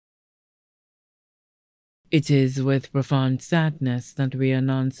It is with profound sadness that we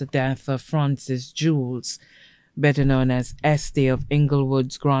announce the death of Francis Jules, better known as Este of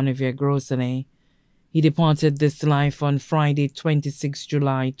Inglewood's Granavia Grocery. He departed this life on Friday, 26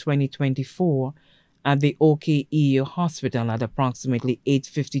 July 2024 at the OKEU Hospital at approximately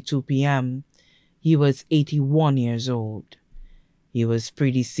 8:52 p.m. He was 81 years old. He was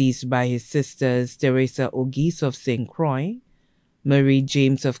predeceased by his sisters Teresa Auguste of St. Croix, Marie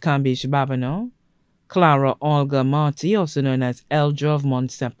James of Cambridge Babonneau, Clara Olga Marty, also known as Eldra of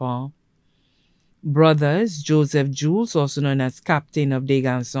Montsepa, brothers Joseph Jules, also known as Captain of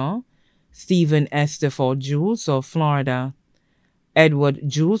Deganson, Stephen Esteford Jules of Florida, Edward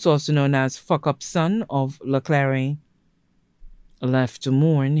Jules, also known as Fuck Up Son of Leclerc. Left to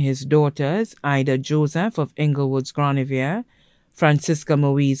mourn his daughters Ida Joseph of Inglewood's Granavia, Francisca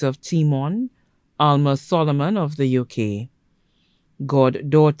Moise of Timon, Alma Solomon of the UK,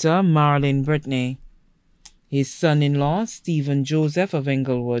 goddaughter Marilyn Brittany, his son-in-law Stephen Joseph of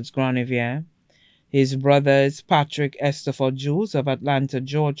Inglewood's Granavia, his brothers Patrick Esteford Jules of Atlanta,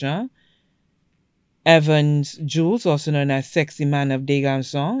 Georgia, Evans Jules, also known as Sexy Man of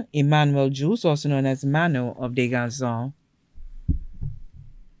Deganson, Emmanuel Jules, also known as Mano of Deganson,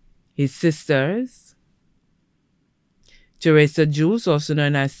 his sisters Teresa Jules, also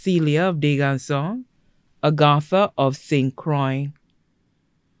known as Celia of Deganson, Agatha of St. Croix,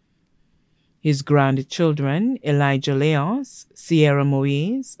 his grandchildren Elijah Leos, Sierra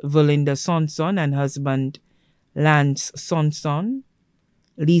Moise, Valinda Sonson and husband Lance Sonson,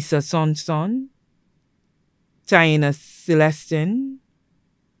 Lisa Sonson, Taina Celestin,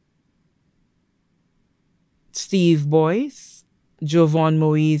 Steve Boyce, Jovan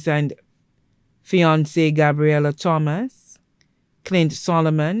Moise and fiancée Gabriella Thomas, Clint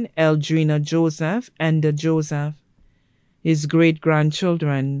Solomon, Eldrina Joseph, Enda Joseph, his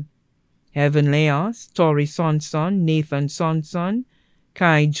great-grandchildren Heaven Leos, Tori Sonson, Nathan Sonson,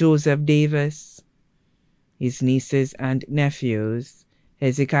 Kai Joseph Davis, his nieces and nephews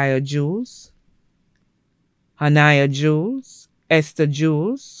Hezekiah Jules, Hanaya Jules, Esther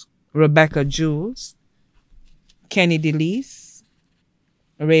Jules, Rebecca Jules, Kenny DeLeese,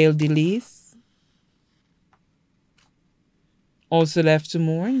 Rael DeLeese. Also left to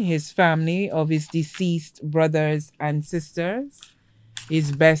mourn his family of his deceased brothers and sisters,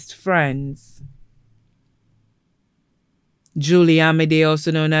 his best friends, Julie Amede,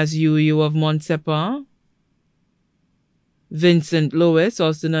 also known as Yu of Montsepa, Vincent Lewis,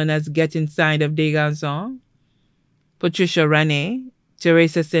 also known as Get Inside of Deganson, Patricia Rene,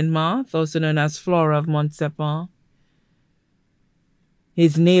 Teresa St. Marthe, also known as Flora of Montsepa,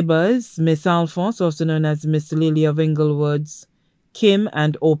 his neighbors, Miss Alphonse, also known as Miss Lily of Inglewoods, Kim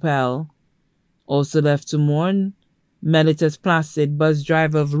and Opel. Also left to mourn Mellitus Placid, bus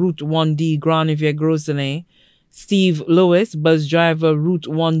driver of Route 1D Granavia Grocery, Steve Lewis, bus driver Route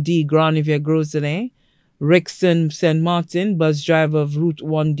 1D Granavia Grocery, Rickson St. Martin, bus driver of Route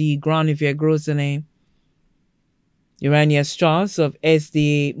 1D Granavia Grocery, Urania Strauss of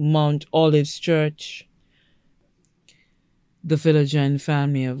SDA Mount Olives Church, the Philogen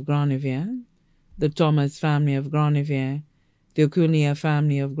family of Granavia, the Thomas family of Granavia, the Ocunia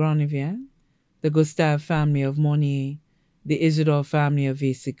family of Granavia, the Gustave family of Monnier, the Isidore family of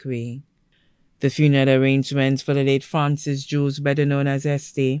Visiquy. The funeral arrangements for the late Francis Jules, better known as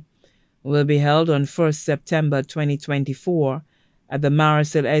Este, will be held on 1st September 2024 at the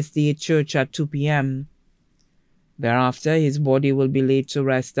Marisol SDA Church at 2 p.m. Thereafter, his body will be laid to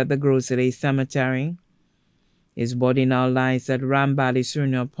rest at the Grocery Cemetery. His body now lies at Rambali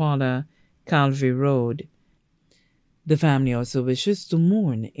Surnor Parlor, Calvary Road. The family also wishes to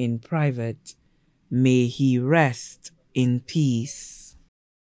mourn in private. May he rest in peace.